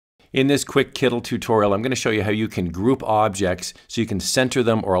In this quick Kittl tutorial, I'm going to show you how you can group objects so you can center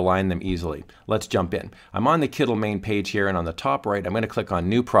them or align them easily. Let's jump in. I'm on the Kittl main page here, and on the top right, I'm going to click on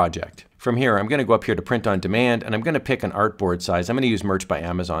New Project. From here, I'm going to go up here to Print on Demand, and I'm going to pick an artboard size. I'm going to use Merch by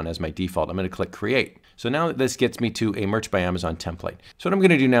Amazon as my default. I'm going to click Create. So now this gets me to a Merch by Amazon template. So what I'm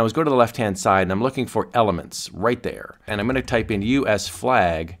going to do now is go to the left-hand side, and I'm looking for elements right there. And I'm going to type in US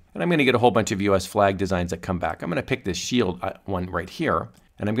flag, and I'm going to get a whole bunch of US flag designs that come back. I'm going to pick this shield one right here,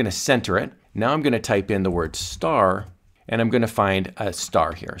 and I'm going to center it. Now I'm going to type in the word star, and I'm going to find a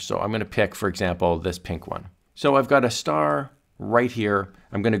star here. So I'm going to pick, for example, this pink one. So I've got a star right here.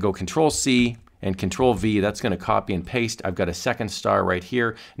 I'm going to go Control-C and Control-V. That's going to copy and paste. I've got a second star right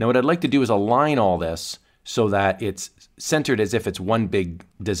here. Now what I'd like to do is align all this so that it's centered as if it's one big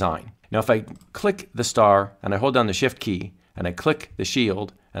design. Now if I click the star and I hold down the Shift key, and I click the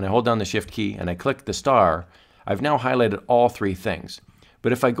shield, and I hold down the Shift key, and I click the star, I've now highlighted all three things.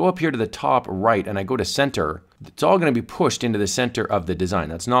 But if I go up here to the top right and I go to center, it's all going to be pushed into the center of the design.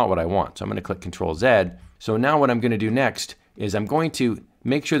 That's not what I want. So I'm going to click Control-Z. So now what I'm going to do next is I'm going to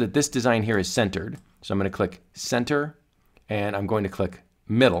make sure that this design here is centered. So I'm going to click Center, and I'm going to click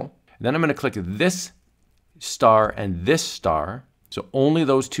Middle. Then I'm going to click this star and this star. So only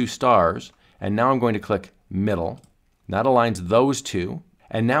those two stars. And now I'm going to click Middle. That aligns those two.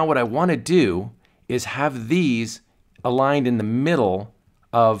 And now what I want to do is have these aligned in the middle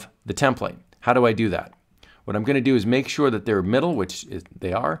of the template. How do I do that? What I'm going to do is make sure that they're middle, which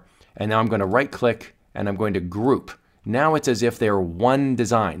they are, and now I'm going to right click and I'm going to group. Now it's as if they're one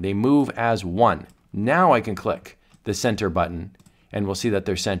design. They move as one. Now I can click the center button and we'll see that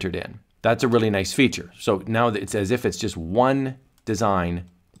they're centered in. That's a really nice feature. So now it's as if it's just one design,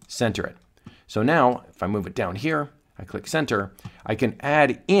 center it. So now if I move it down here, I click center, I can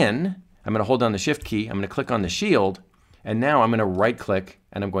add in, I'm going to hold down the Shift key, I'm going to click on the shield, and now I'm going to right click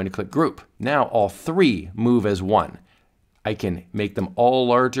and I'm going to click group. Now all three move as one. I can make them all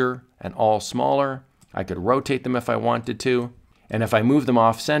larger and all smaller. I could rotate them if I wanted to. And if I move them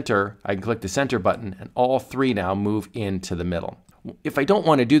off center, I can click the center button and all three now move into the middle. If I don't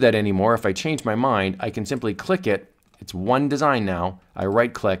want to do that anymore, if I change my mind, I can simply click it. It's one design now. I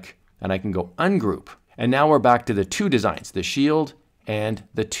right click and I can go ungroup. And now we're back to the two designs, the shield and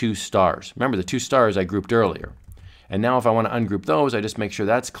the two stars. Remember the two stars I grouped earlier. And now if I want to ungroup those, I just make sure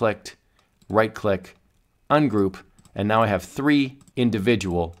that's clicked, right click, ungroup, and now I have three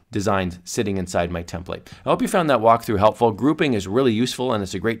individual designs sitting inside my template. I hope you found that walkthrough helpful. Grouping is really useful and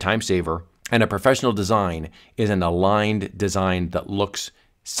it's a great time saver. And a professional design is an aligned design that looks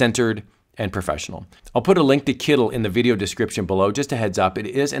centered and professional. I'll put a link to Kittl in the video description below. Just a heads up, it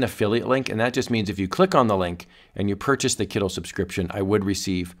is an affiliate link, and that just means if you click on the link and you purchase the Kittl subscription, I would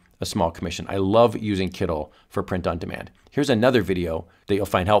receive a small commission. I love using Kittl for print on demand. Here's another video that you'll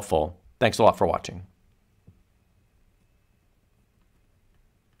find helpful. Thanks a lot for watching.